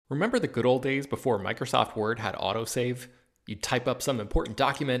Remember the good old days before Microsoft Word had autosave? You'd type up some important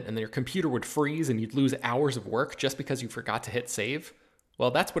document and then your computer would freeze and you'd lose hours of work just because you forgot to hit save?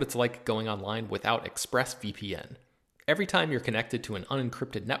 Well, that's what it's like going online without ExpressVPN. Every time you're connected to an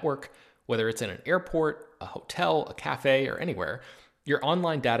unencrypted network, whether it's in an airport, a hotel, a cafe, or anywhere, your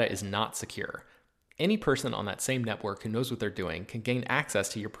online data is not secure. Any person on that same network who knows what they're doing can gain access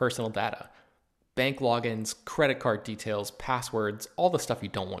to your personal data. Bank logins, credit card details, passwords, all the stuff you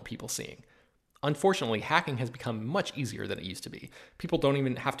don't want people seeing. Unfortunately, hacking has become much easier than it used to be. People don't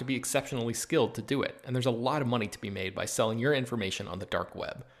even have to be exceptionally skilled to do it, and there's a lot of money to be made by selling your information on the dark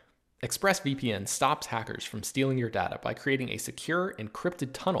web. ExpressVPN stops hackers from stealing your data by creating a secure, encrypted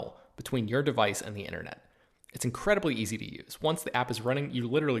tunnel between your device and the internet. It's incredibly easy to use. Once the app is running, you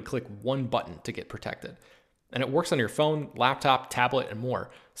literally click one button to get protected. And it works on your phone, laptop, tablet, and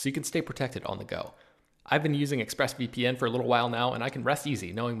more, so you can stay protected on the go. I've been using ExpressVPN for a little while now, and I can rest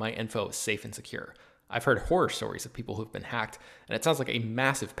easy knowing my info is safe and secure. I've heard horror stories of people who've been hacked, and it sounds like a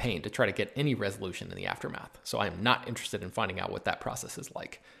massive pain to try to get any resolution in the aftermath, so I am not interested in finding out what that process is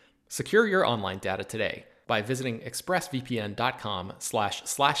like. Secure your online data today by visiting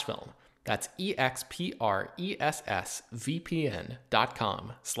expressvpn.com/film. That's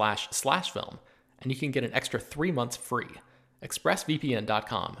expressvpn.com//film. And you can get an extra 3 months free.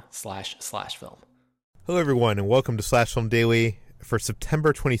 expressvpn.com//film. Hello, everyone, and welcome to Slash Film Daily for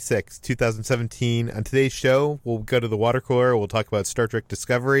September 26, 2017. On today's show, we'll go to the water cooler. We'll talk about Star Trek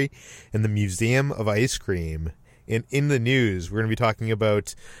Discovery and the Museum of Ice Cream. And in the news, we're going to be talking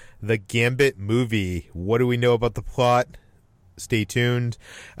about the Gambit movie. What do we know about the plot? Stay tuned.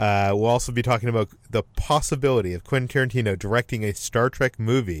 We'll also be talking about the possibility of Quentin Tarantino directing a Star Trek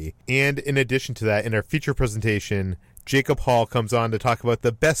movie. And in addition to that, in our feature presentation, Jacob Hall comes on to talk about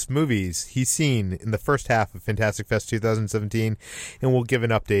the best movies he's seen in the first half of Fantastic Fest 2017. And we'll give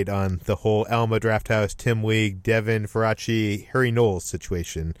an update on the whole Alamo Drafthouse, Tim League, Devin Faraci, Harry Knowles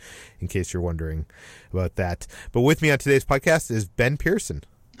situation, in case you're wondering about that. But with me on today's podcast is Ben Pearson.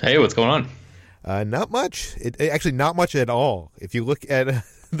 Hey, what's going on? Not much. Actually, not much at all. If you look at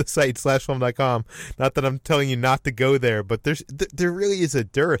the site slashfilm.com, not that I'm telling you not to go there, but there really is a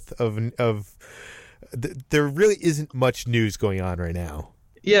dearth of there really isn't much news going on right now.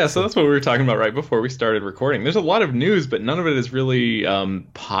 Yeah, so that's what we were talking about right before we started recording. There's a lot of news, but none of it is really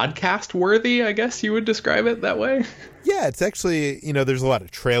podcast worthy, I guess you would describe it that way. Yeah, it's actually, there's a lot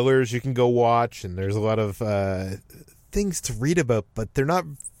of trailers you can go watch, and there's a lot of things to read about, but they're not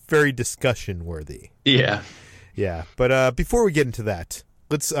very discussion worthy. Yeah. But before we get into that,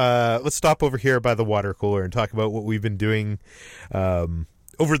 let's stop over here by the water cooler and talk about what we've been doing.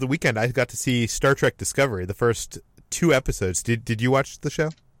 Over the weekend, I got to see Star Trek Discovery, the first 2 episodes. Did you watch the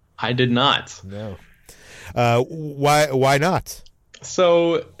show? I did not. No. Why not?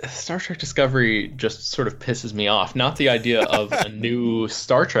 So Star Trek Discovery just sort of pisses me off. Not the idea of a new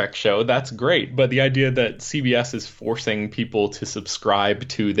Star Trek show, that's great, but the idea that CBS is forcing people to subscribe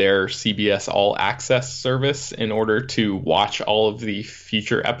to their CBS All Access service in order to watch all of the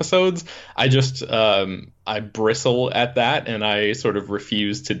future episodes. I bristle at that, and I sort of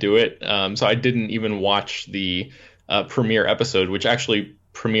refuse to do it. So I didn't even watch the premiere episode, which actually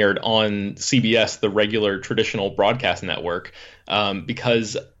premiered on CBS, the regular traditional broadcast network,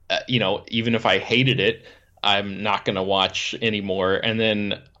 because, even if I hated it, I'm not going to watch anymore. And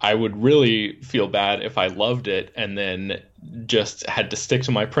then I would really feel bad if I loved it and then just had to stick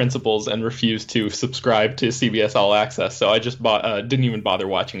to my principles and refuse to subscribe to CBS All Access. So I just didn't even bother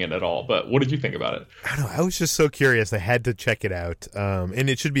watching it at all. But what did you think about it? I don't know. I was just so curious. I had to check it out. And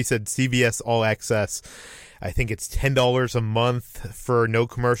it should be said CBS All Access. I think it's $10 a month for no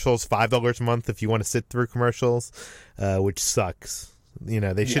commercials, $5 a month if you want to sit through commercials, which sucks.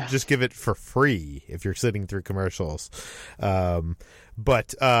 They should just give it for free if you're sitting through commercials.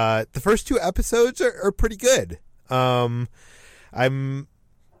 But the first 2 episodes are pretty good. I'm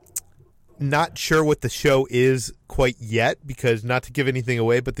not sure what the show is quite yet, because not to give anything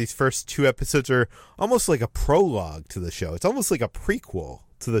away, but these first 2 episodes are almost like a prologue to the show. It's almost like a prequel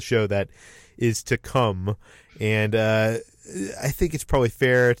to the show that is to come. And I think it's probably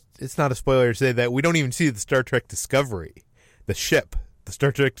fair. It's not a spoiler to say that we don't even see the Star Trek Discovery, the ship, the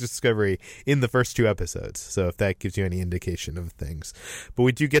Star Trek Discovery, in the first 2 episodes. So if that gives you any indication of things. But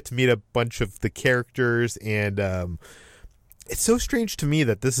we do get to meet a bunch of the characters, and it's so strange to me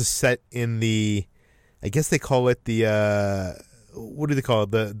that this is set in the, I guess they call it the, what do they call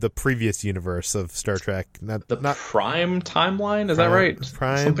it? The previous universe of Star Trek. Not Prime timeline? Is that right?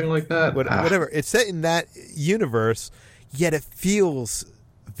 Prime, something like that? Whatever. It's set in that universe, yet it feels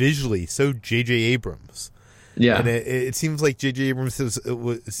visually so J.J. Abrams. Yeah. And it seems like J.J. Abrams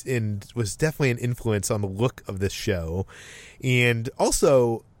was definitely an influence on the look of this show. And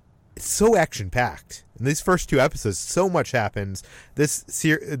also, it's so action-packed. In these first 2 episodes, so much happens. This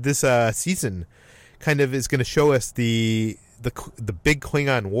season kind of is going to show us the big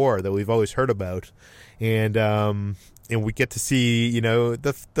Klingon war that we've always heard about. And we get to see,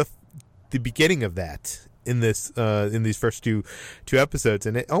 the beginning of that in these first two episodes,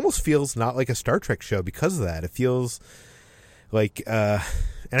 and it almost feels not like a Star Trek show because of that. It feels like, and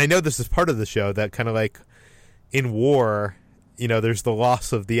I know this is part of the show, that kind of like in war, there's the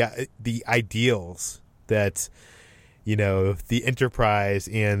loss of the ideals that the Enterprise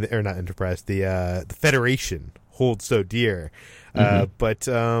the Federation holds so dear. But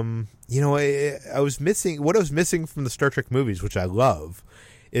I was missing what I was missing from the Star Trek movies, which I love,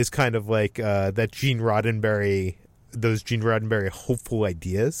 is kind of like those Gene Roddenberry hopeful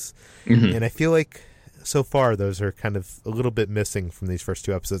ideas. And I feel like so far those are kind of a little bit missing from these first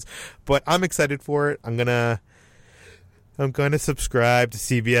 2 episodes. But I'm excited for it. I'm gonna subscribe to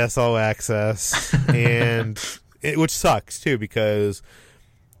CBS All Access, and which sucks too, because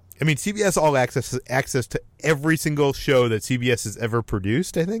I mean CBS All Access has access to every single show that CBS has ever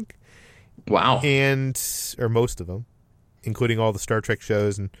produced, I think. Wow. Or most of them, including all the Star Trek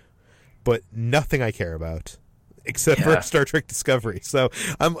shows, but nothing I care about except for Star Trek Discovery. So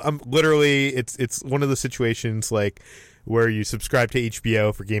I'm literally, it's one of the situations like where you subscribe to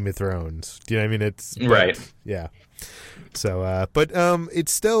HBO for Game of Thrones. Do you know what I mean? It's right. Yeah. So, but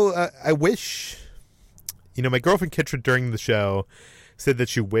it's still. I wish, my girlfriend Kitra during the show said that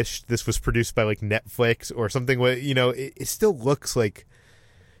she wished this was produced by like Netflix or something. It still looks like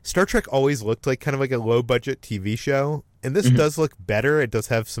Star Trek always looked like kind of like a low budget TV show, and this does look better. It does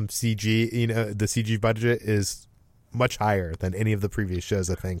have some CG. The CG budget is much higher than any of the previous shows,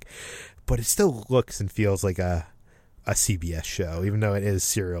 I think, but it still looks and feels like a CBS show, even though it is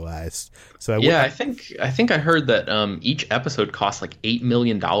serialized. So I think I heard that each episode costs like $8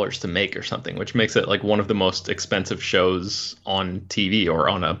 million to make or something, which makes it like one of the most expensive shows on TV or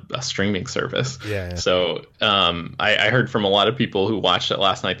on a streaming service. Yeah. So I heard from a lot of people who watched it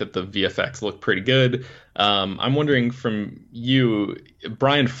last night that the VFX looked pretty good. I'm wondering from you,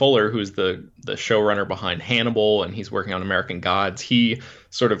 Brian Fuller, who's the showrunner behind Hannibal, and he's working on American Gods. He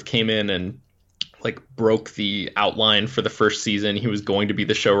sort of came in and like broke the outline for the first season. He was going to be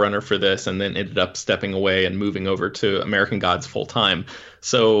the showrunner for this, and then ended up stepping away and moving over to American Gods full time.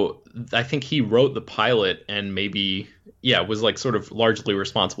 So I think he wrote the pilot and was like sort of largely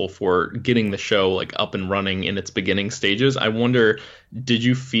responsible for getting the show like up and running in its beginning stages. I wonder, did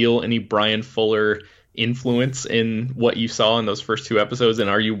you feel any Brian Fuller influence in what you saw in those first 2 episodes, and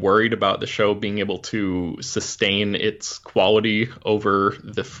are you worried about the show being able to sustain its quality over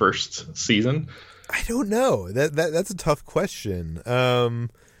the first season? I don't know. That's a tough question.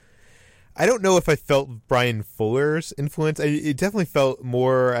 I don't know if I felt Brian Fuller's influence. I felt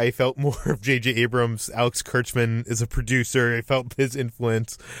more of J.J. Abrams. Alex Kurtzman is a producer. I felt his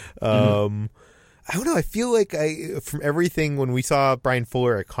influence. I don't know. I feel like from everything, when we saw Brian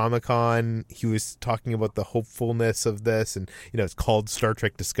Fuller at Comic-Con, he was talking about the hopefulness of this, and it's called Star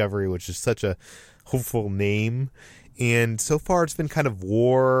Trek Discovery, which is such a hopeful name. And so far, it's been kind of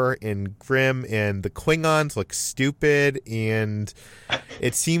war and grim, and the Klingons look stupid, and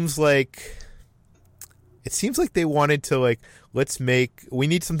it seems like they wanted to like, we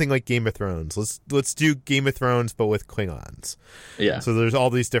need something like Game of Thrones. Let's do Game of Thrones, but with Klingons. Yeah. So there's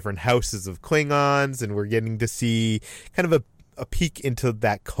all these different houses of Klingons, and we're getting to see kind of a peek into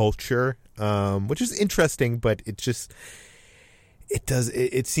that culture, which is interesting, but it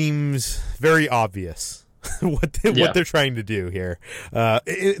seems very obvious what they're trying to do here.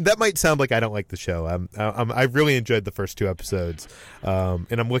 That might sound like I don't like the show. I really enjoyed the first 2 episodes,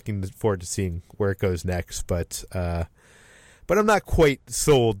 and I'm looking forward to seeing where it goes next. But I'm not quite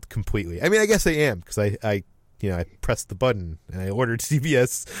sold completely. I mean, I guess I am, because I pressed the button and I ordered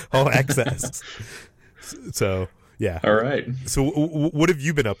CBS All Access. So yeah. All right. So what have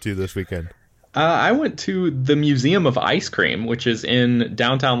you been up to this weekend? I went to the Museum of Ice Cream, which is in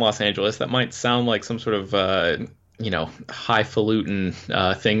downtown Los Angeles. That might sound like some sort of, highfalutin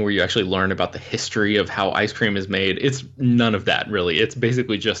thing where you actually learn about the history of how ice cream is made. It's none of that, really. It's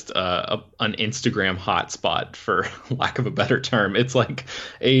basically just an Instagram hotspot, for lack of a better term. It's like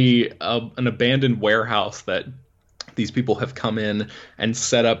an abandoned warehouse that these people have come in and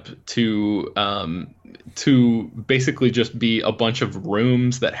set up to basically just be a bunch of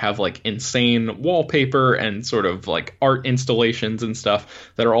rooms that have like insane wallpaper and sort of like art installations and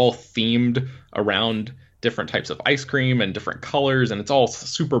stuff that are all themed around different types of ice cream and different colors, and it's all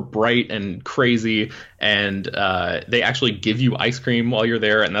super bright and crazy. And they actually give you ice cream while you're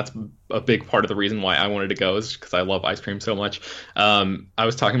there, and that's a big part of the reason why I wanted to go, is because I love ice cream so much. I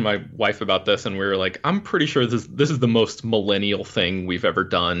was talking to my wife about this, and we were like, I'm pretty sure this is the most millennial thing we've ever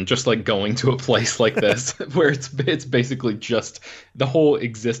done, just like going to a place like this where it's basically just the whole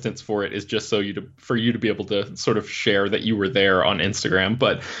existence for it is just for you to be able to sort of share that you were there on Instagram.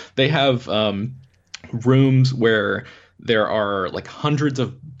 But they have rooms where there are like hundreds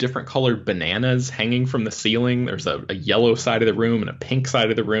of different colored bananas hanging from the ceiling. There's a yellow side of the room and a pink side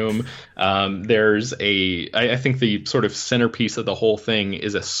of the room. There's I think the sort of centerpiece of the whole thing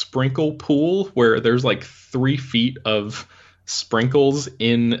is a sprinkle pool where there's like 3 feet of sprinkles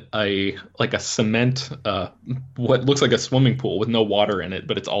in a cement, what looks like a swimming pool with no water in it,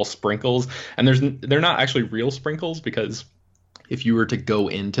 but it's all sprinkles. And they're not actually real sprinkles, because if you were to go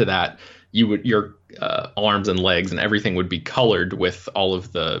into that, your arms and legs and everything would be colored with all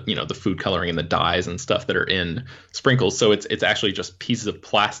of the, the food coloring and the dyes and stuff that are in sprinkles. So it's actually just pieces of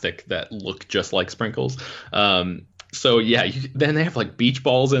plastic that look just like sprinkles. So yeah, then they have like beach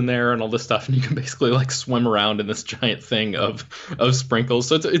balls in there and all this stuff, and you can basically like swim around in this giant thing of sprinkles.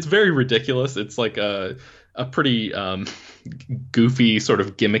 So it's very ridiculous. It's like a pretty goofy, sort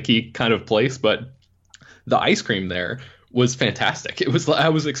of gimmicky kind of place, but the ice cream there was fantastic. I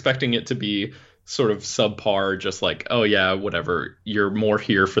was expecting it to be sort of subpar, just like, oh yeah, whatever, you're more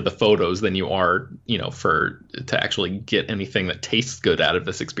here for the photos than you are, to actually get anything that tastes good out of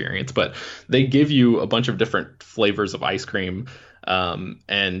this experience. But they give you a bunch of different flavors of ice cream,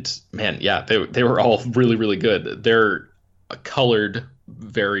 and man, yeah, they were all really, really good. They're colored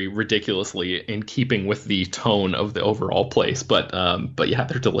very ridiculously in keeping with the tone of the overall place, but yeah,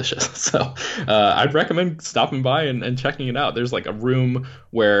 they're delicious. So I'd recommend stopping by and checking it out. There's like a room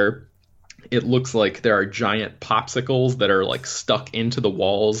where it looks like there are giant popsicles that are like stuck into the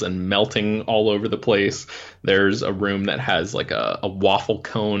walls and melting all over the place. There's a room that has like a waffle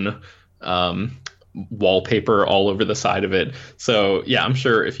cone wallpaper all over the side of it. So yeah, I'm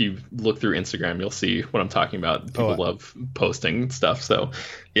sure if you look through Instagram, you'll see what I'm talking about. People love posting stuff. So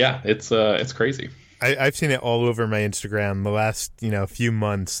yeah, it's crazy. I've seen it all over my Instagram the last few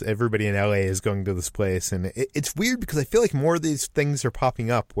months. Everybody in LA is going to this place, and it's weird because I feel like more of these things are popping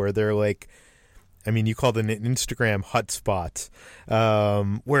up where they're like, I mean, you called it an Instagram hotspot,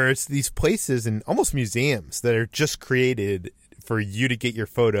 where it's these places and almost museums that are just created for you to get your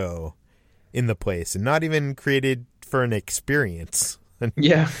photo in the place and not even created for an experience.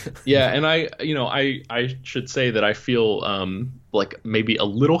 Yeah. And I should say that I feel like maybe a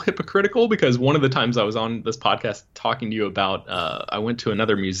little hypocritical, because one of the times I was on this podcast talking to you about, I went to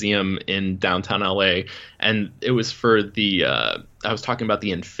another museum in downtown LA, and it was for I was talking about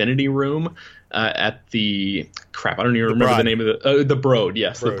the Infinity Room at the I don't even remember the name of the Broad.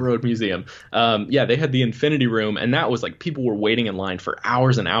 Yes, the Broad Museum. Yeah, they had the Infinity Room, and that was like people were waiting in line for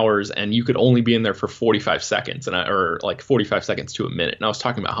hours and hours, and you could only be in there for 45 seconds, or like 45 seconds to a minute. And I was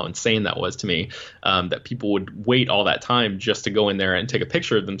talking about how insane that was to me, that people would wait all that time just to go in there and take a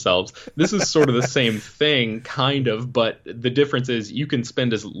picture of themselves. This is sort of the same thing, kind of, but the difference is you can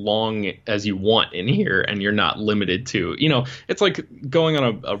spend as long as you want in here, and you're not limited to, it's like going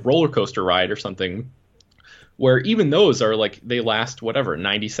on a roller coaster ride or something, where even those are like, they last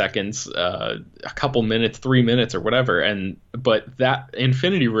 90 seconds, a couple minutes, 3 minutes or whatever. But that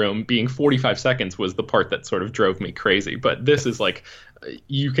Infinity Room being 45 seconds was the part that sort of drove me crazy. But this is like,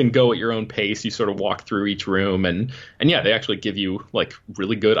 you can go at your own pace. You sort of walk through each room, and yeah, they actually give you like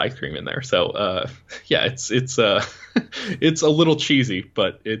really good ice cream in there. So yeah, it's it's a little cheesy,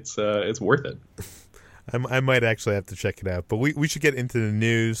 but it's worth it. I might actually have to check it out. But we should get into the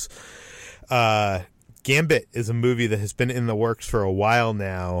news. Gambit is a movie that has been in the works for a while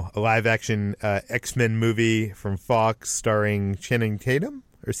now. A live-action X-Men movie from Fox starring Channing Tatum.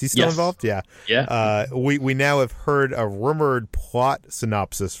 Or is he still involved? Yeah. Yeah. We now have heard a rumored plot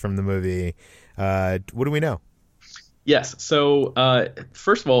synopsis from the movie. What do we know? Yes. So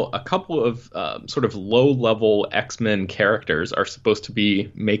first of all, a couple of sort of low-level X-Men characters are supposed to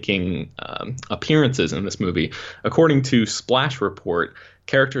be making appearances in this movie. According to Splash Report,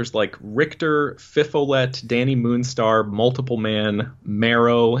 characters like Richter, Fifolet, Danny Moonstar, Multiple Man,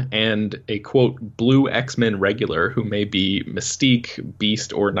 Marrow, and a, quote, blue X-Men regular who may be Mystique,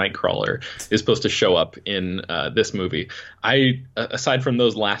 Beast, or Nightcrawler is supposed to show up in this movie. I, aside from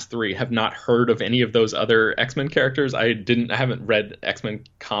those last three, have not heard of any of those other X-Men characters. I haven't read X-Men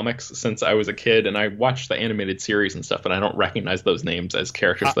comics since I was a kid, and I watched the animated series and stuff, but I don't recognize those names as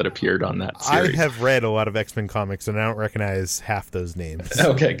characters that appeared on that series. I have read a lot of X-Men comics, and I don't recognize half those names.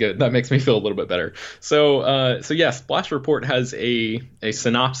 Okay, good. That makes me feel a little bit better. So yeah, Splash Report has a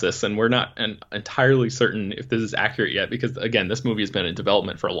synopsis, and we're not entirely certain if this is accurate yet, because again, this movie has been in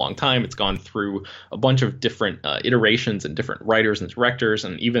development for a long time. It's gone through a bunch of different iterations and different writers and directors,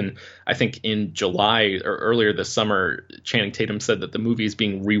 and even I think in July or earlier this summer, Channing Tatum said that the movie is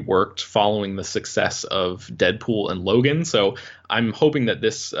being reworked following the success of Deadpool and Logan. So I'm hoping that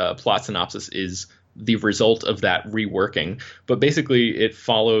this plot synopsis is the result of that reworking. But basically, it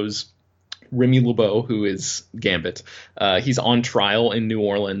follows Remy LeBeau, who is Gambit. He's on trial in New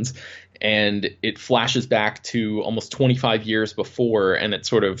Orleans, and it flashes back to almost 25 years before, and it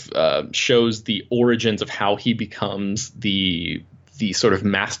sort of shows the origins of how he becomes the sort of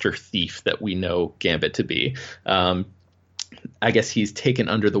master thief that we know Gambit to be. I guess he's taken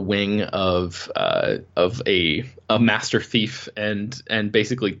under the wing of a master thief and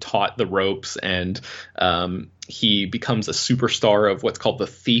basically taught the ropes, and he becomes a superstar of what's called the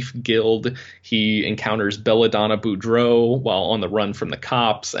Thief Guild. He encounters Belladonna Boudreaux while on the run from the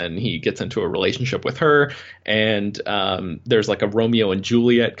cops, and he gets into a relationship with her. And there's like a Romeo and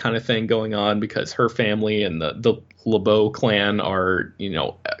Juliet kind of thing going on, because her family and the LeBeau clan are,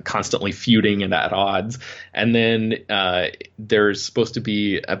 constantly feuding and at odds. And then there's supposed to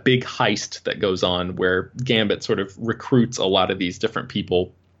be a big heist that goes on where Gambit sort of recruits a lot of these different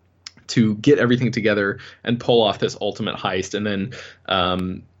people to get everything together and pull off this ultimate heist. And then,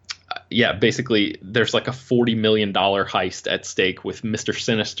 basically there's like a $40 million heist at stake with Mr.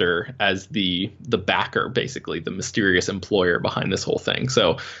 Sinister as the backer, basically the mysterious employer behind this whole thing.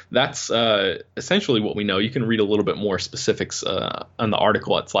 So that's essentially what we know. You can read a little bit more specifics on the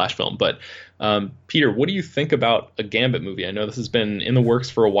article at Slash Film. But Peter, what do you think about a Gambit movie? I know this has been in the works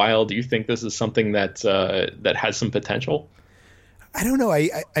for a while. Do you think this is something that has some potential? I don't know.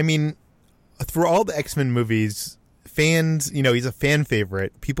 I mean, through all the X-Men movies, fans, he's a fan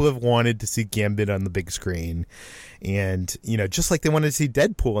favorite. People have wanted to see Gambit on the big screen. And, just like they wanted to see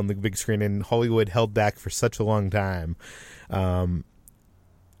Deadpool on the big screen, and Hollywood held back for such a long time. I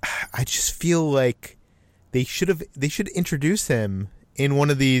just feel like they should introduce him in one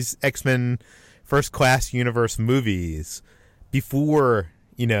of these X-Men First Class Universe movies before,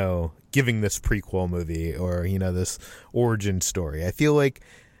 giving this prequel movie or, this origin story. I feel like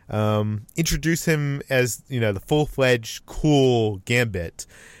introduce him as, the full-fledged, cool Gambit,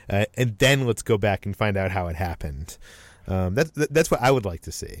 and then let's go back and find out how it happened. That's what I would like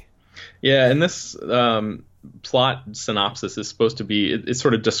to see. Yeah, and this plot synopsis is supposed to be, it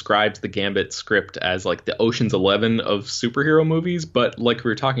sort of describes the Gambit script as like the Ocean's 11 of superhero movies, but like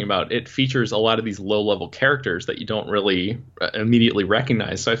we were talking about, it features a lot of these low-level characters that you don't really immediately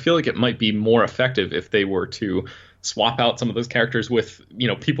recognize. So I feel like it might be more effective if they were to swap out some of those characters with,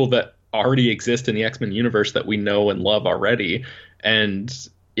 people that already exist in the X-Men universe that we know and love already, and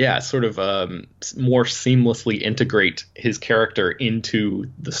sort of more seamlessly integrate his character into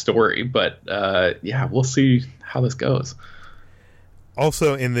the story. But we'll see how this goes.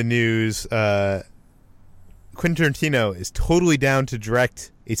 Also in the news, Quentin Tarantino is totally down to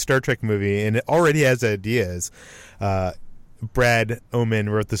direct a Star Trek movie, and it already has ideas. Brad Oman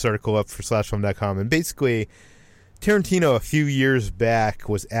wrote this article up for slashfilm.com, and basically Tarantino a few years back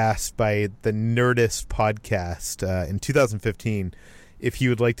was asked by the Nerdist podcast in 2015 if he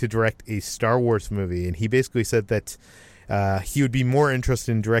would like to direct a Star Wars movie, and he basically said that he would be more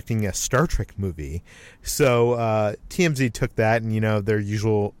interested in directing a Star Trek movie. So TMZ took that and, their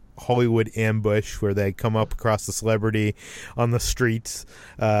usual Hollywood ambush where they come up across the celebrity on the streets.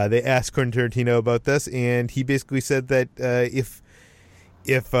 They asked Quentin Tarantino about this, and he basically said that if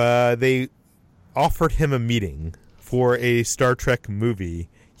they offered him a meeting for a Star Trek movie,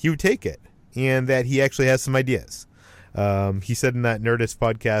 he would take it, and that he actually has some ideas. He said in that Nerdist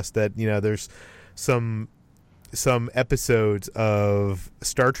podcast that, there's some episodes of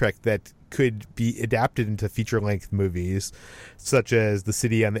Star Trek that could be adapted into feature-length movies, such as The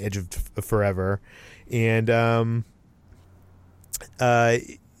City on the Edge of Forever. And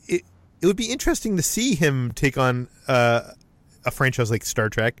it would be interesting to see him take on a franchise like Star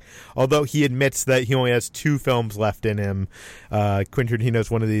Trek, although he admits that he only has 2 films left in him. Quentin Tarantino is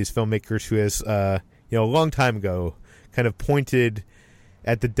one of these filmmakers who has, a long time ago, kind of pointed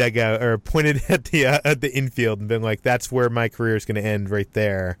at the dugout or pointed at the infield and been like, "That's where my career is going to end, right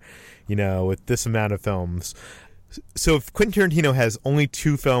there," with this amount of films. So if Quentin Tarantino has only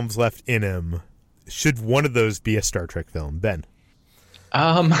 2 films left in him, should one of those be a Star Trek film, Ben?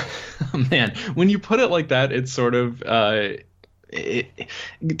 Man, when you put it like that, it's sort of.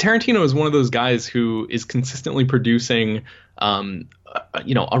 Tarantino is one of those guys who is consistently producing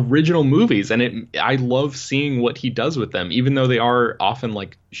original movies, and I love seeing what he does with them, even though they are often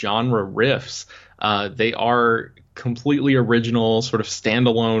like genre riffs. They are completely original, sort of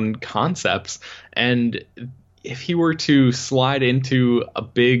standalone concepts, and if he were to slide into a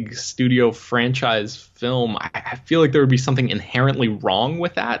big studio franchise film, I feel like there would be something inherently wrong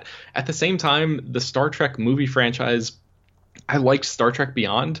with that. At the same time, the Star Trek movie franchise, I liked Star Trek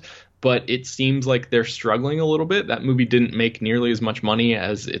Beyond, but it seems like they're struggling a little bit. That movie didn't make nearly as much money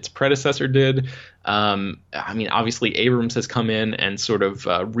as its predecessor did. I mean, obviously, Abrams has come in and sort of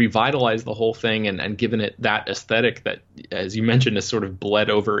revitalized the whole thing and given it that aesthetic that, as you mentioned, has sort of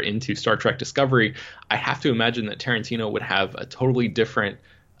bled over into Star Trek Discovery. I have to imagine that Tarantino would have a totally different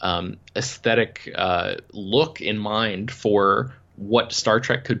aesthetic look in mind for what Star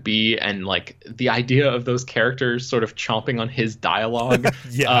Trek could be, and like the idea of those characters sort of chomping on his dialogue.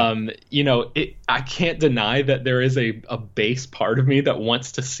 Yeah. I can't deny that there is a base part of me that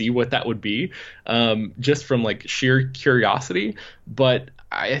wants to see what that would be, just from like sheer curiosity. But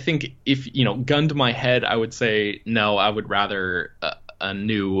I think if, gun to my head, I would say no, I would rather a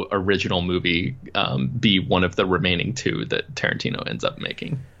new original movie be one of the remaining two that Tarantino ends up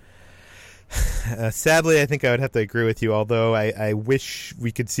making. Sadly, I think I would have to agree with you, although I wish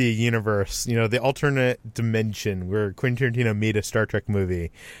we could see a universe, the alternate dimension where Quentin Tarantino made a Star Trek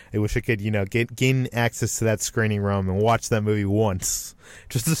movie. I wish I could, gain access to that screening room and watch that movie once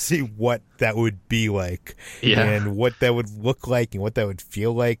just to see what that would be like, and what that would look like and what that would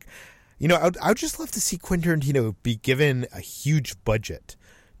feel like. I would just love to see Quentin Tarantino be given a huge budget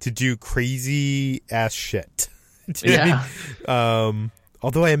to do crazy ass shit. Yeah.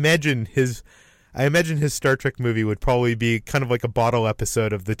 Although I imagine his Star Trek movie would probably be kind of like a bottle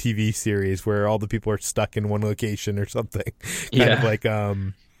episode of the TV series where all the people are stuck in one location or something. Kind of like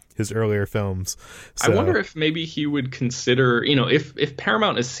his earlier films. So, I wonder if maybe he would consider, if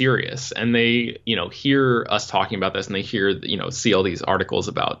Paramount is serious and they, hear us talking about this and they hear, see all these articles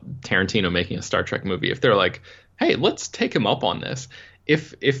about Tarantino making a Star Trek movie, if they're like, hey, let's take him up on this.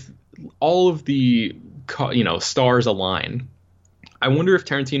 If all of the, stars align, I wonder if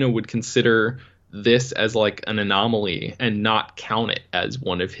Tarantino would consider this as like an anomaly and not count it as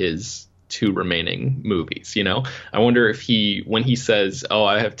one of his two remaining movies. I wonder if when he says, oh,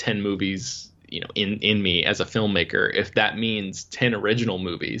 I have 10 movies, in me as a filmmaker, if that means 10 original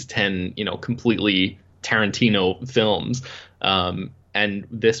movies, 10, completely Tarantino films. And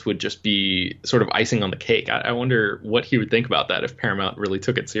this would just be sort of icing on the cake. I wonder what he would think about that if Paramount really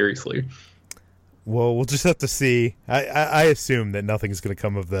took it seriously. Well, we'll just have to see. I assume that nothing's going to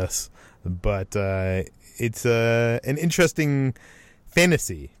come of this, but it's an interesting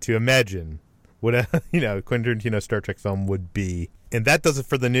fantasy to imagine what a Quentin Tarantino Star Trek film would be. And that does it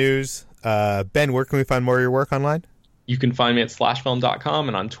for the news. Ben, where can we find more of your work online? You can find me at slashfilm.com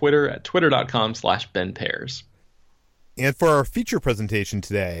and on Twitter at twitter.com/benpears. And for our feature presentation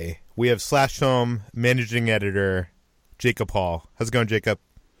today, we have Slash Film managing editor Jacob Hall. How's it going, Jacob?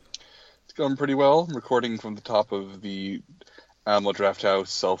 It's going pretty well. I'm recording from the top of the Alamo Drafthouse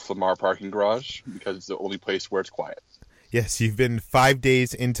Self Lamar parking garage because it's the only place where it's quiet. Yes, you've been 5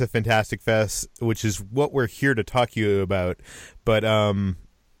 days into Fantastic Fest, which is what we're here to talk to you about. But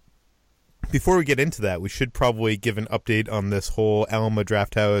before we get into that, we should probably give an update on this whole Alamo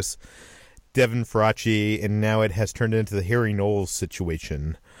Drafthouse, Devin Faraci, and now it has turned into the Harry Knowles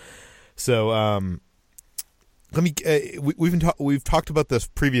situation. So, we've talked about this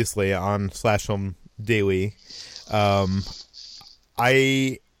previously on Slash Film Daily. I'll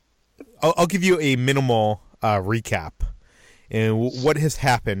give you a minimal recap. And what has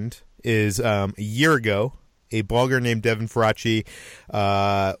happened is a year ago, a blogger named Devin Faraci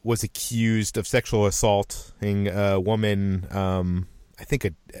was accused of sexual assaulting a woman, I think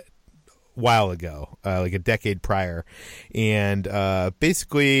a while ago, like a decade prior. And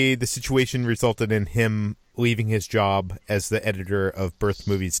basically the situation resulted in him leaving his job as the editor of Birth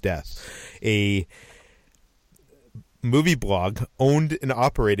Movies Death, a movie blog owned and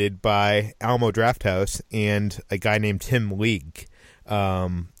operated by Alamo Drafthouse and a guy named Tim League.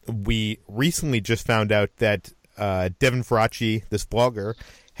 We recently just found out that Devin Faraci, this blogger,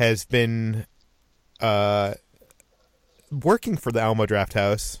 has been working for the Alamo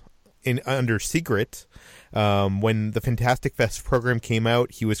Drafthouse under secret. When the Fantastic Fest program came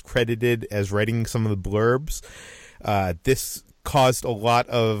out, he was credited as writing some of the blurbs. This caused a lot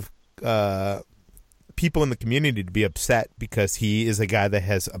of people in the community to be upset because he is a guy that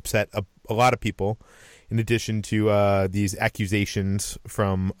has upset a lot of people, in addition to these accusations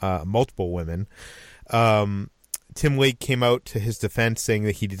from multiple women. Tim Lake came out to his defense saying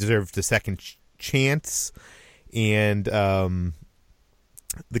that he deserved a second chance, and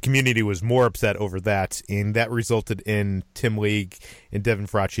the community was more upset over that, and that resulted in Tim League and Devin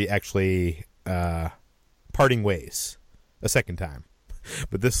Faraci actually parting ways a second time.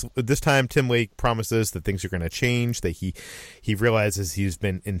 But this time, Tim League promises that things are going to change, that he realizes he's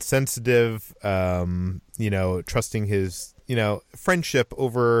been insensitive, trusting his, friendship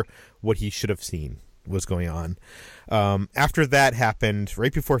over what he should have seen was going on. After that happened,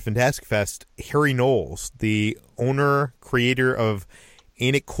 right before Fantastic Fest, Harry Knowles, the owner, creator of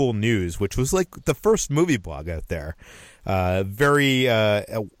Ain't It Cool News, which was like the first movie blog out there. At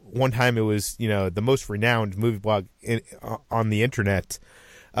one time it was, the most renowned movie blog on the internet.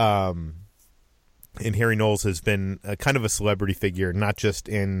 And Harry Knowles has been kind of a celebrity figure, not just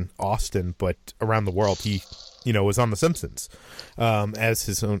in Austin, but around the world. He, was on The Simpsons, as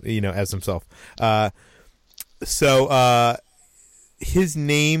his own, as himself. So his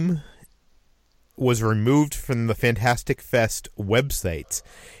name was removed from the Fantastic Fest website.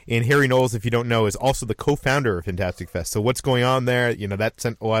 And Harry Knowles, if you don't know, is also the co-founder of Fantastic Fest. So what's going on there? That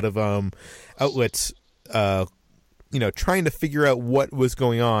sent a lot of outlets, trying to figure out what was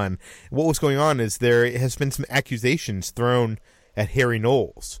going on. What was going on is there has been some accusations thrown at Harry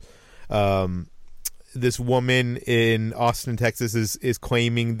Knowles. This woman in Austin, Texas, is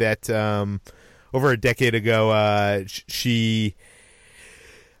claiming that over a decade ago,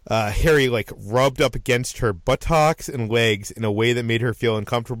 Harry rubbed up against her buttocks and legs in a way that made her feel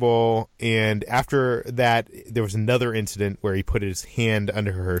uncomfortable. And after that, there was another incident where he put his hand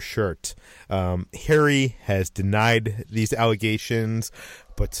under her shirt. Harry has denied these allegations,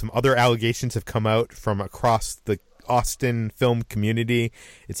 but some other allegations have come out from across the Austin film community.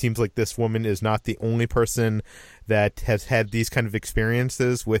 It seems like this woman is not the only person that has had these kind of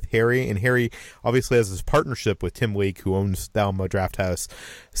experiences with Harry, and Harry obviously has this partnership with Tim League, who owns the Alamo Drafthouse.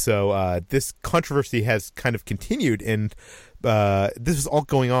 So this controversy has kind of continued, and this is all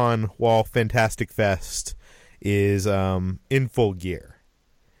going on while Fantastic Fest is in full gear.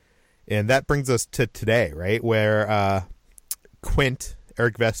 And that brings us to today, right, where Quint,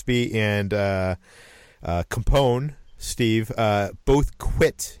 Eric Vespi, and Capone, Steve, both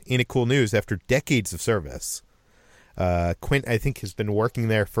quit Ain't It Cool News after decades of service. Quint, I think, has been working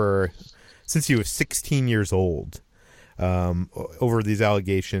there since he was 16 years old, over these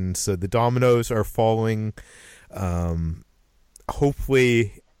allegations. So the dominoes are falling.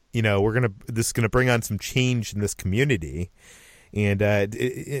 Hopefully, this is gonna bring on some change in this community.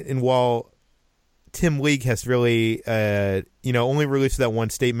 And while Tim League has really, only released that one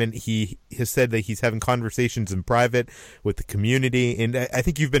statement, he has said that he's having conversations in private with the community. And I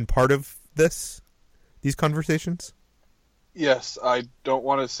think you've been part of these conversations. Yes, I don't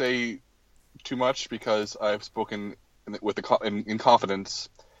want to say too much because I've spoken in confidence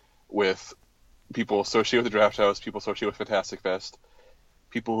with people associated with the Draft House, people associated with Fantastic Fest,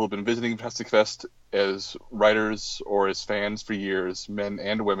 people who have been visiting Fantastic Fest as writers or as fans for years, men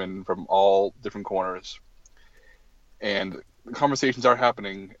and women from all different corners. And the conversations are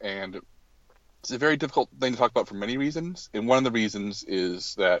happening, and it's a very difficult thing to talk about for many reasons. And one of the reasons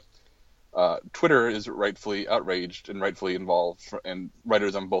is that Twitter is rightfully outraged and rightfully involved, and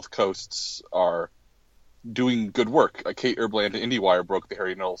writers on both coasts are doing good work. Kate Erbland at IndieWire broke the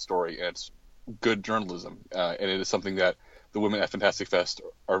Harry Knowles story, and it's good journalism. And it is something that the women at Fantastic Fest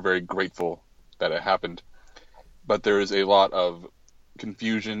are very grateful that it happened. But there is a lot of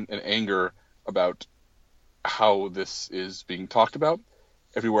confusion and anger about how this is being talked about.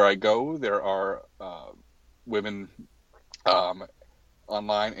 Everywhere I go, there are women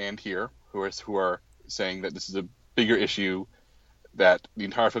online and here who are saying that this is a bigger issue, that the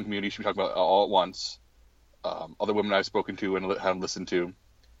entire film community should be talking about all at once. Other women I've spoken to and have listened to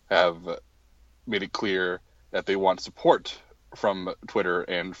have made it clear that they want support from Twitter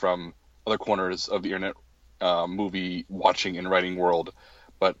and from other corners of the internet movie watching and writing world,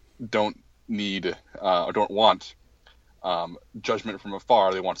 but don't need or don't want judgment from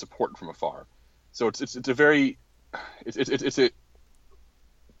afar. They want support from afar. So it's a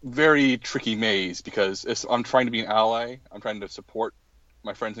very tricky maze, because I'm trying to be an ally. I'm trying to support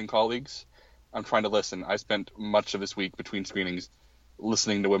my friends and colleagues. I'm trying to listen. I spent much of this week between screenings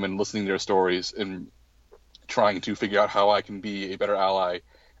listening to women, listening to their stories, and trying to figure out how I can be a better ally,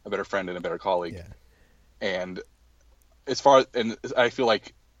 a better friend, and a better colleague. Yeah. And I feel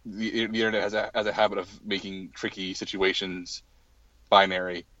like the internet has a habit of making tricky situations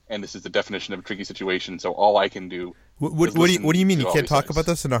binary, and this is the definition of a tricky situation. So all I can do. What do you mean you can't talk about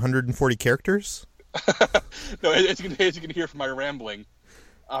this in 140 characters? No, as you can hear from my rambling,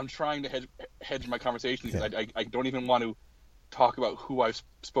 I'm trying to hedge my conversation, because I don't even want to talk about who I've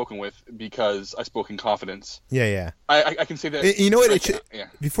spoken with because I spoke in confidence. Yeah. I can say that. You know what?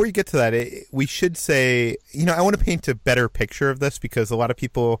 Before you get to that, we should say, I want to paint a better picture of this because a lot of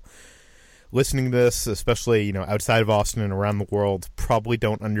people listening to this, especially, outside of Austin and around the world, probably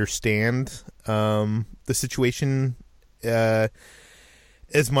don't understand the situation as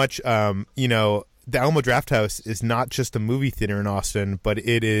much. The Alamo Drafthouse is not just a movie theater in Austin, but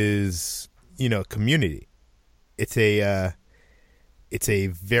it is, community. It's a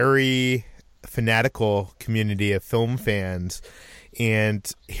very fanatical community of film fans,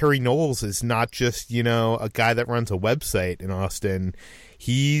 and Harry Knowles is not just, a guy that runs a website in Austin.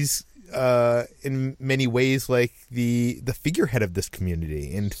 He's in many ways like the figurehead of this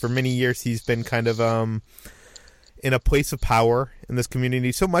community, and for many years he's been kind of in a place of power in this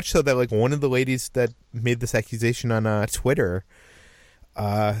community, so much so that like one of the ladies that made this accusation on Twitter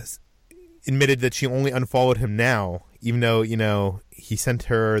admitted that she only unfollowed him now, even though he sent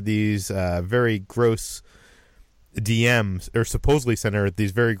her these very gross DMs, or supposedly sent her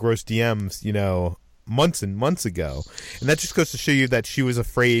these very gross DMs months and months ago. And that just goes to show you that she was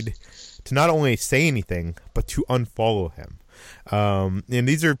afraid to not only say anything but to unfollow him. And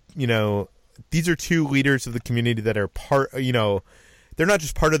these are two leaders of the community that are they're not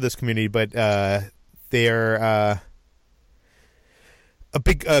just part of this community, but they're a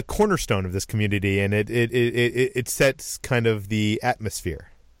big cornerstone of this community, and it sets kind of the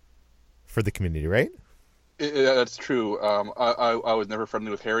atmosphere for the community, right? That's true. I was never friendly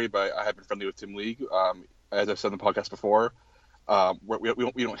with Harry, but I have been friendly with Tim League. As I've said in the podcast before,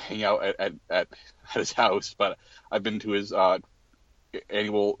 we don't hang out at his house, but I've been to his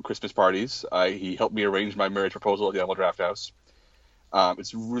annual Christmas parties. He helped me arrange my marriage proposal at the Alamo Drafthouse.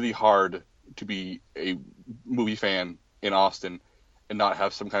 It's really hard to be a movie fan in Austin and not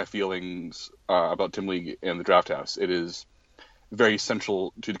have some kind of feelings about Tim League and the Drafthouse. It is very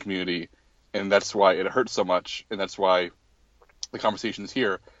central to the community, and that's why it hurts so much, and that's why the conversations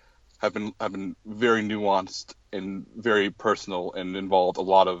here have been very nuanced and very personal and involved a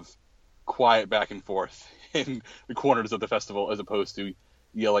lot of quiet back and forth in the corners of the festival as opposed to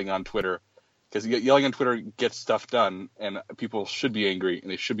yelling on Twitter. Because yelling on Twitter gets stuff done, and people should be angry, and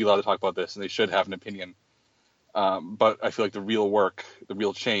they should be allowed to talk about this, and they should have an opinion. But I feel like the real work, the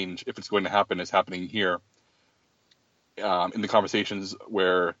real change, if it's going to happen, is happening here in the conversations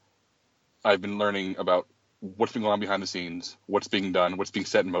where I've been learning about what's been going on behind the scenes, what's being done, what's being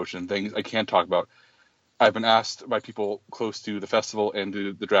set in motion, things I can't talk about. I've been asked by people close to the festival and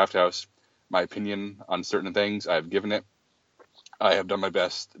to the Drafthouse my opinion on certain things. I've given it. I have done my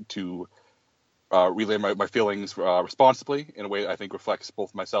best to relay my feelings responsibly in a way that I think reflects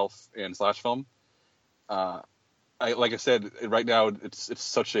both myself and Slash Film. Like I said, right now it's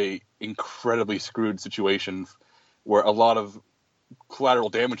such a incredibly screwed situation where a lot of collateral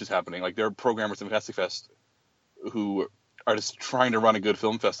damage is happening. Like there are programmers in Fantastic Fest who are just trying to run a good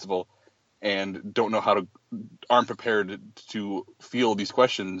film festival and aren't prepared to field these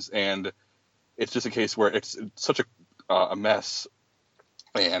questions, and it's just a case where it's such a mess.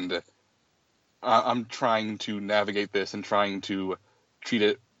 And I'm trying to navigate this and trying to treat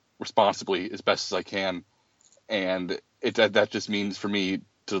it responsibly as best as I can. And that just means for me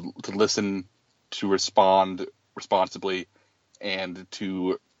to listen, to respond responsibly, and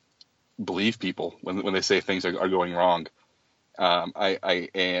to believe people when they say things are going wrong. I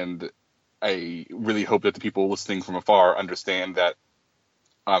really hope that the people listening from afar understand that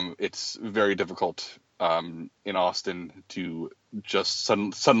it's very difficult in Austin to just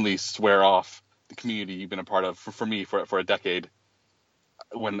suddenly swear off the community you've been a part of for me for a decade,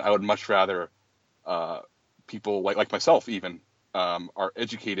 when I would much rather people like myself even are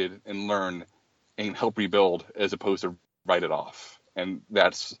educated and learn and help rebuild as opposed to write it off. And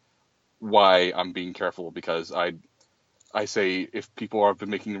that's why I'm being careful, because I say if people have been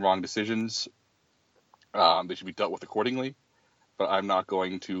making the wrong decisions, they should be dealt with accordingly. But I'm not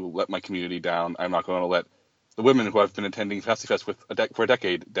going to let my community down. I'm not going to let the women who I've been attending Fantastic Fest with for a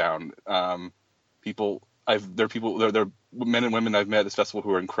decade down. There are men and women I've met at this festival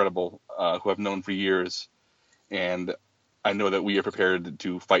who are incredible, who I've known for years, and I know that we are prepared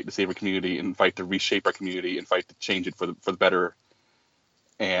to fight to save our community and fight to reshape our community and fight to change it for the better.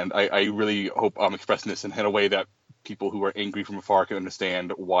 And I really hope I'm expressing this in a way that people who are angry from afar can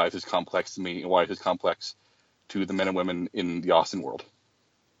understand why this is complex to me and why this is complex to the men and women in the Austin world.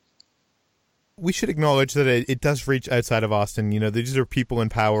 We should acknowledge that it does reach outside of Austin. These are people in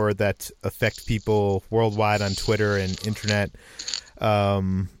power that affect people worldwide on Twitter and internet.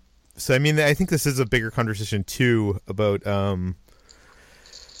 So, I think this is a bigger conversation, too, about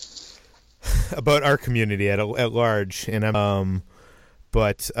about our community at large, and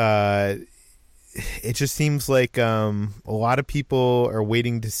but it just seems like a lot of people are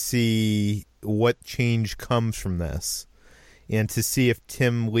waiting to see what change comes from this, and to see if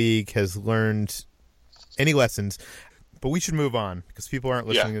Tim League has learned any lessons. But we should move on because people aren't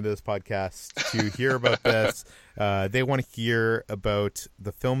listening to this podcast to hear about this. They want to hear about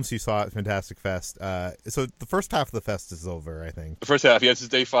the films you saw at Fantastic Fest. So the first half of the fest is over, I think. The first half, yes, it's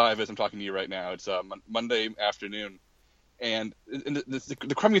day 5 as I'm talking to you right now. It's Monday afternoon. And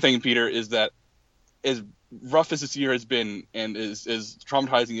the crummy thing, Peter, is that as rough as this year has been and as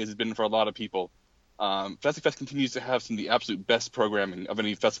traumatizing as it's been for a lot of people, Fantastic Fest continues to have some of the absolute best programming of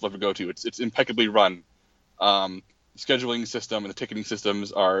any festival I've ever go to. It's impeccably run. Scheduling system and the ticketing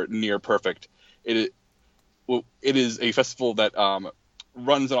systems are near perfect. It is a festival that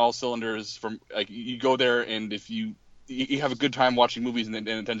runs on all cylinders. From like you go there, and if you have a good time watching movies, and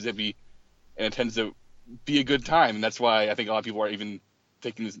it tends to be a good time, and that's why I think a lot of people are even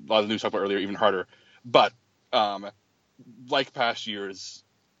taking a lot of the news talk about earlier even harder. But like past years,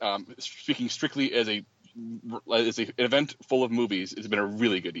 speaking strictly as an event full of movies, it's been a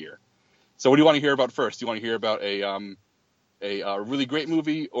really good year. So what do you want to hear about first? Do you want to hear about a really great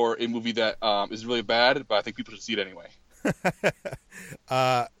movie or a movie that is really bad, but I think people should see it anyway?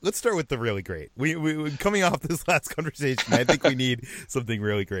 Let's start with the really great. We coming off this last conversation, I think we need something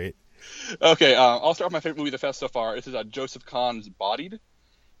really great. Okay, I'll start with my favorite movie of the fest so far. This is Joseph Kahn's Bodied,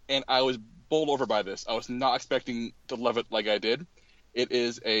 and I was bowled over by this. I was not expecting to love it like I did. It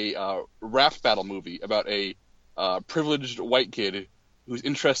is a rap battle movie about a privileged white kid who's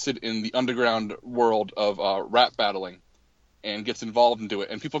interested in the underground world of rap battling and gets involved into it.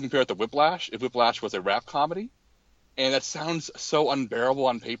 And people compare it to Whiplash, if Whiplash was a rap comedy. And that sounds so unbearable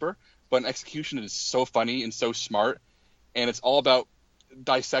on paper, but in execution it is so funny and so smart. And it's all about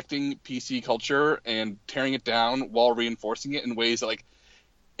dissecting PC culture and tearing it down while reinforcing it in ways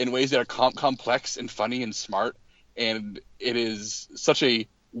that are complex and funny and smart. And it is such a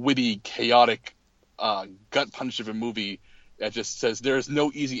witty, chaotic, gut punch of a movie that just says there is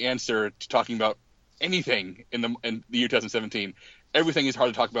no easy answer to talking about anything in the year 2017. Everything is hard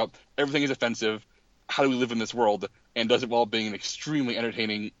to talk about. Everything is offensive. How do we live in this world? And does it while being an extremely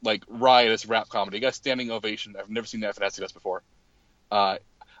entertaining, like riotous rap comedy. It got a standing ovation. I've never seen that Fantastic Fest before. I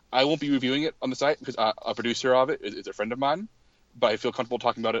won't be reviewing it on the site because a producer of it is a friend of mine, but I feel comfortable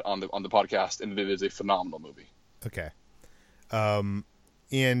talking about it on the podcast, and it is a phenomenal movie. Okay.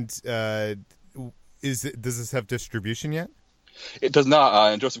 Does this have distribution yet? It does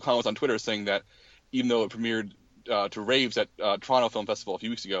not. And Joseph Kahn was on Twitter saying that even though it premiered to raves at Toronto Film Festival a few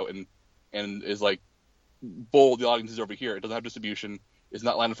weeks ago and is like bold, the audience is over here. It doesn't have distribution. It's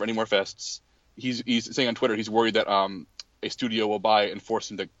not lined up for any more fests. He's saying on Twitter he's worried that a studio will buy it and force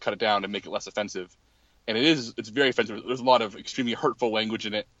him to cut it down and make it less offensive. And it's very offensive. There's a lot of extremely hurtful language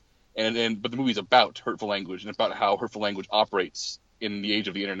in it. But the movie's about hurtful language and about how hurtful language operates in the age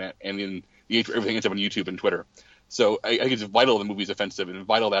of the internet and in the age where everything ends up on YouTube and Twitter. So I think it's vital the movie's offensive and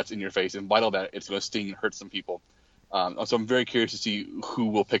vital that it's in your face and vital that it's going to sting and hurt some people. So I'm very curious to see who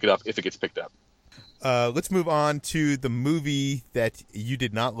will pick it up if it gets picked up. Let's move on to the movie that you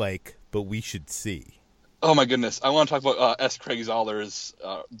did not like, but we should see. Oh my goodness. I want to talk about S. Craig Zoller's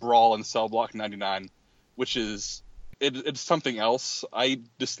Brawl in Cell Block 99, which is it's something else. I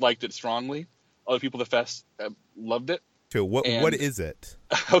disliked it strongly. Other people at the fest loved it. So what is it?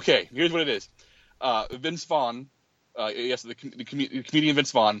 Okay, here's what it is. Vince Vaughn, the comedian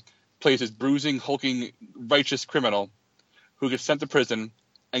Vince Vaughn, plays this bruising, hulking, righteous criminal who gets sent to prison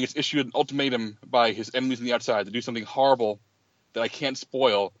and gets issued an ultimatum by his enemies on the outside to do something horrible that I can't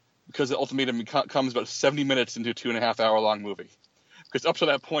spoil because the ultimatum comes about 70 minutes into a 2.5-hour-long movie. Because up to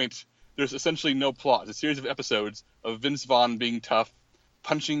that point, there's essentially no plot. It's a series of episodes of Vince Vaughn being tough,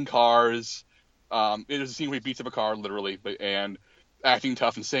 punching cars. There's a scene where he beats up a car, literally, and acting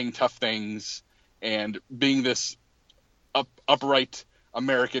tough and saying tough things and being this upright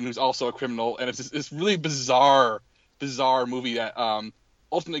American who's also a criminal. And it's this really bizarre movie that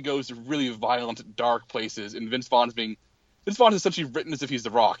ultimately goes to really violent, dark places. And Vince Vaughn is essentially written as if he's The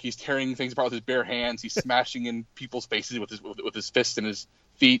Rock. He's tearing things apart with his bare hands. He's smashing in people's faces with his fists and his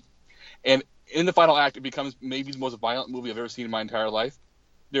feet. And in the final act, it becomes maybe the most violent movie I've ever seen in my entire life.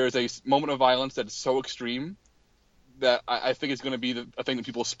 There is a moment of violence that is so extreme that I think it's going to be a thing that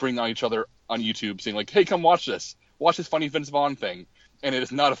people spring on each other on YouTube, saying like, "Hey, come watch this. Watch this funny Vince Vaughn thing." And it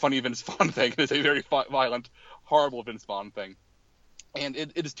is not a funny Vince Vaughn thing. It is a very violent, horrible Vince Vaughn thing. And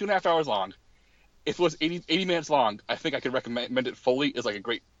it is 2.5 hours long. If it was 80 minutes long, I think I could recommend it fully as like a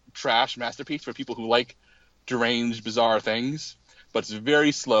great trash masterpiece for people who like deranged, bizarre things. But it's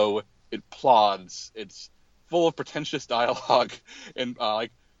very slow, It plods. It's full of pretentious dialogue, and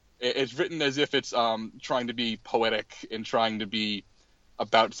it's written as if it's trying to be poetic and trying to be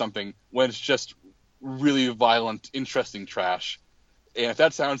about something, when it's just really violent, interesting trash. And if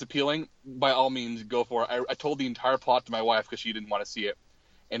that sounds appealing, by all means, go for it. I told the entire plot to my wife because she didn't want to see it,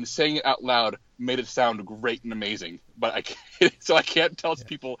 and saying it out loud made it sound great and amazing. But I can't tell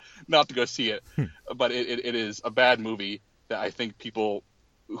people not to go see it. But it is a bad movie that I think people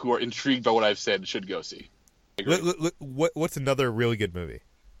who are intrigued by what I've said should go see. What's another really good movie?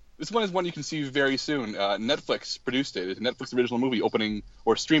 This one is one you can see very soon. Netflix produced it. It's a Netflix original movie opening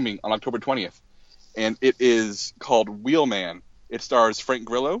or streaming on October 20th. And it is called Wheelman. It stars Frank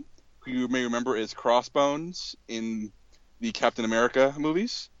Grillo, who you may remember is Crossbones in the Captain America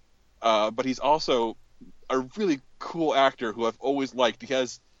movies. But he's also a really cool actor who I've always liked. He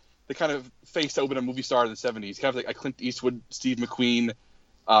has the kind of face that would have been a movie star in the 70s. Kind of like a Clint Eastwood, Steve McQueen,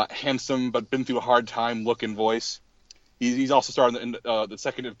 handsome but been through a hard time look and voice. He's also starred in the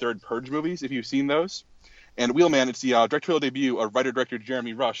second and third Purge movies, if you've seen those. And Wheelman, it's the directorial debut of writer-director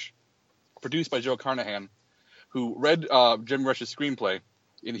Jeremy Rush, produced by Joe Carnahan, who read Jeremy Rush's screenplay.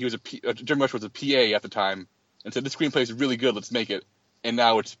 And Jeremy Rush was a PA at the time, and said, this screenplay is really good, let's make it. And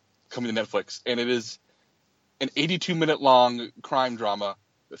now it's coming to Netflix. And it is an 82-minute-long crime drama,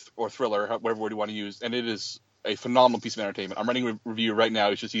 or thriller, whatever word you want to use. And it is a phenomenal piece of entertainment. I'm writing a review right now.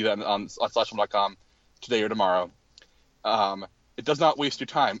 You should see that on slashfilm.com today or tomorrow. It does not waste your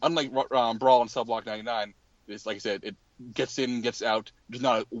time. Unlike Brawl and Cell Block 99, it's like I said, it gets in, gets out. There's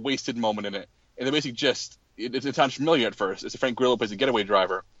not a wasted moment in it. And the basic gist, it sounds familiar at first. It's a Frank Grillo plays a getaway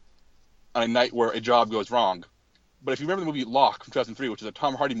driver on a night where a job goes wrong. But if you remember the movie Locke from 2003, which is a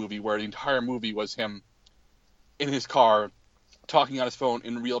Tom Hardy movie where the entire movie was him in his car talking on his phone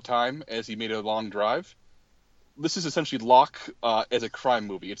in real time as he made a long drive, this is essentially Locke as a crime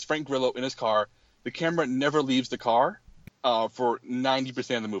movie. It's Frank Grillo in his car. The camera never leaves the car for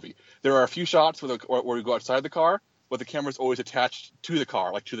 90% of the movie. There are a few shots where we go outside the car, but the camera's always attached to the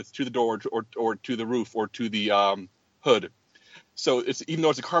car, like to the door or to the roof or to the hood. So it's, even though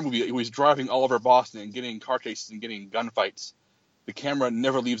it's a car movie, he's driving all over Boston and getting car chases and getting gunfights. The camera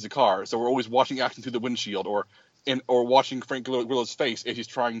never leaves the car, so we're always watching action through the windshield or watching Frank Grillo's face as he's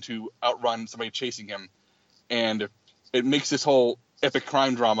trying to outrun somebody chasing him. And it makes this whole epic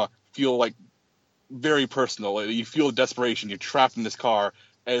crime drama feel like very personal. You feel the desperation. You're trapped in this car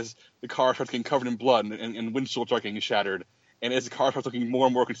as the car starts getting covered in blood and windshield starts getting shattered, and as the car starts looking more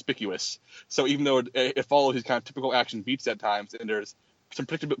and more conspicuous. So even though it follows his kind of typical action beats at times, and there's some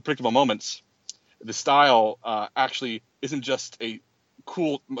predictable moments, the style actually isn't just a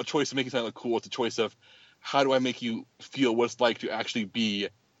choice of making something look cool. It's a choice of how do I make you feel what it's like to actually be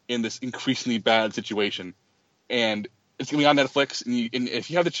in this increasingly bad situation. And it's going to be on Netflix, and if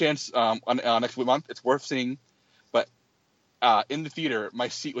you have the chance on next month, it's worth seeing. But in the theater, my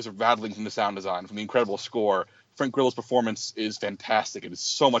seat was rattling from the sound design, from the incredible score. Frank Grillo's performance is fantastic. It is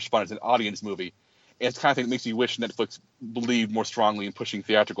so much fun. It's an audience movie. And it's the kind of thing that makes me wish Netflix believed more strongly in pushing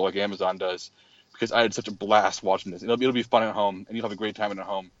theatrical like Amazon does, because I had such a blast watching this. It'll be fun at home, and you'll have a great time at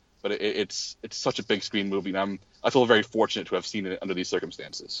home. But it's such a big screen movie, and I feel very fortunate to have seen it under these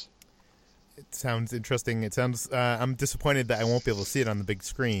circumstances. It sounds interesting. It sounds. I'm disappointed that I won't be able to see it on the big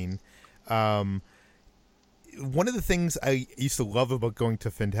screen. One of the things I used to love about going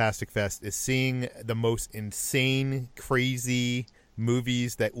to Fantastic Fest is seeing the most insane, crazy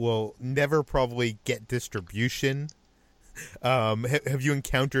movies that will never probably get distribution. Have you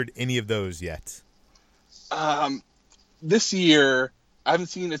encountered any of those yet? This year, I haven't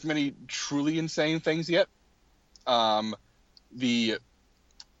seen as many truly insane things yet. The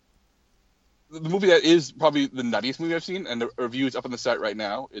movie that is probably the nuttiest movie I've seen, and the review is up on the site right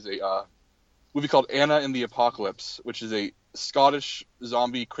now, is a movie called Anna and the Apocalypse, which is a Scottish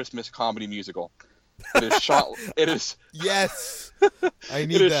zombie Christmas comedy musical. It is shot. It is. Yes, I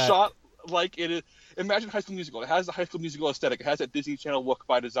need that. It is that. shot like it is. Imagine High School Musical. It has the High School Musical aesthetic. It has that Disney Channel look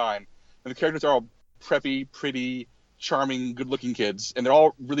by design, and the characters are all preppy, pretty, charming, good-looking kids, and they're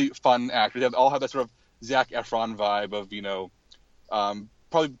all really fun actors. They all have that sort of Zac Efron vibe of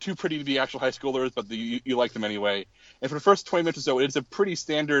probably too pretty to be actual high schoolers, but you like them anyway. And for the first 20 minutes or so, it's a pretty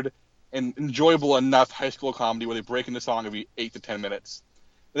standard and enjoyable enough high school comedy where they break into song every 8 to 10 minutes.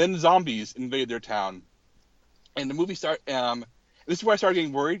 And then zombies invade their town. And the movie this is where I started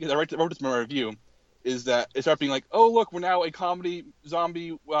getting worried, because I wrote this in my review, is that it started being like, oh, look, we're now a comedy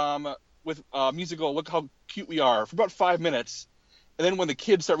zombie with musical. Look how cute we are for about 5 minutes. And then when the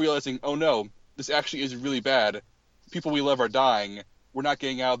kids start realizing, oh, no, this actually is really bad. People we love are dying. We're not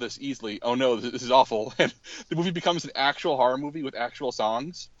getting out of this easily. Oh, no, this is awful. And the movie becomes an actual horror movie with actual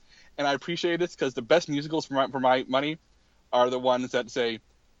songs. and I appreciate this because the best musicals for my money are the ones that say,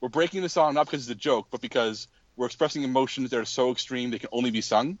 we're breaking the song not because it's a joke, but because we're expressing emotions that are so extreme they can only be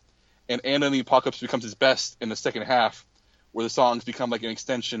sung. And Anna and the Apocalypse becomes its best in the second half, where the songs become like an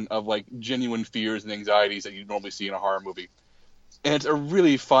extension of like genuine fears and anxieties that you normally see in a horror movie. And it's a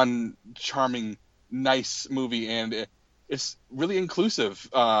really fun, charming, nice movie, and it's really inclusive.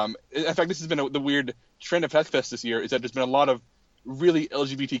 In fact, this has been the weird trend of FestFest this year, is that there's been a lot of really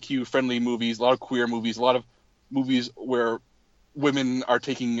LGBTQ-friendly movies, a lot of queer movies, a lot of movies where women are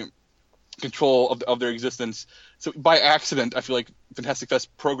taking control of their existence. So by accident, I feel like Fantastic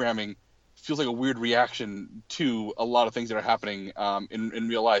Fest programming feels like a weird reaction to a lot of things that are happening in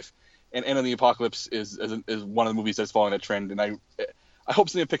real life. And Anna and the Apocalypse is one of the movies that's following that trend. And I hope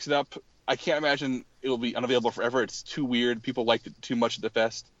something picks it up. I can't imagine it will be unavailable forever. It's too weird. People liked it too much at the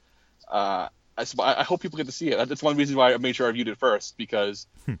fest. I hope people get to see it. That's one reason why I made sure I reviewed it first, because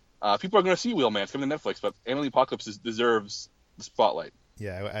people are going to see Wheelman. It's coming to Netflix, but Anna and the Apocalypse deserves the spotlight.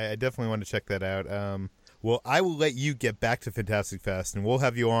 Yeah, I definitely want to check that out. Well, I will let you get back to Fantastic Fest, and we'll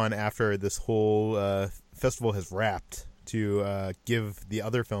have you on after this whole festival has wrapped to give the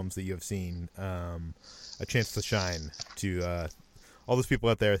other films that you have seen a chance to shine to all those people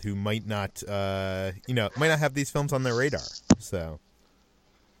out there who might not have these films on their radar. So,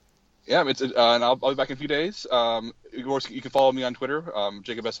 yeah, and I'll be back in a few days. Of course, you can follow me on Twitter,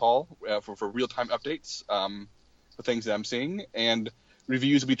 Jacob S. Hall, for real-time updates for things that I'm seeing, and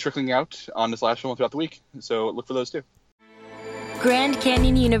reviews will be trickling out on the Slash Film throughout the week, so look for those too. Grand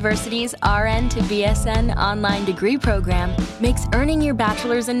Canyon University's RN to BSN online degree program makes earning your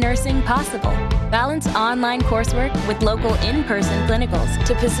bachelor's in nursing possible. Balance online coursework with local in-person clinicals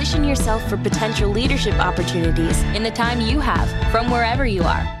to position yourself for potential leadership opportunities in the time you have from wherever you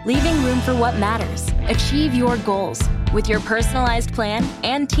are, leaving room for what matters. Achieve your goals with your personalized plan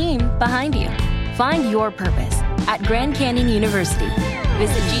and team behind you. Find your purpose at Grand Canyon University.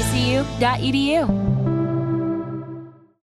 Visit gcu.edu.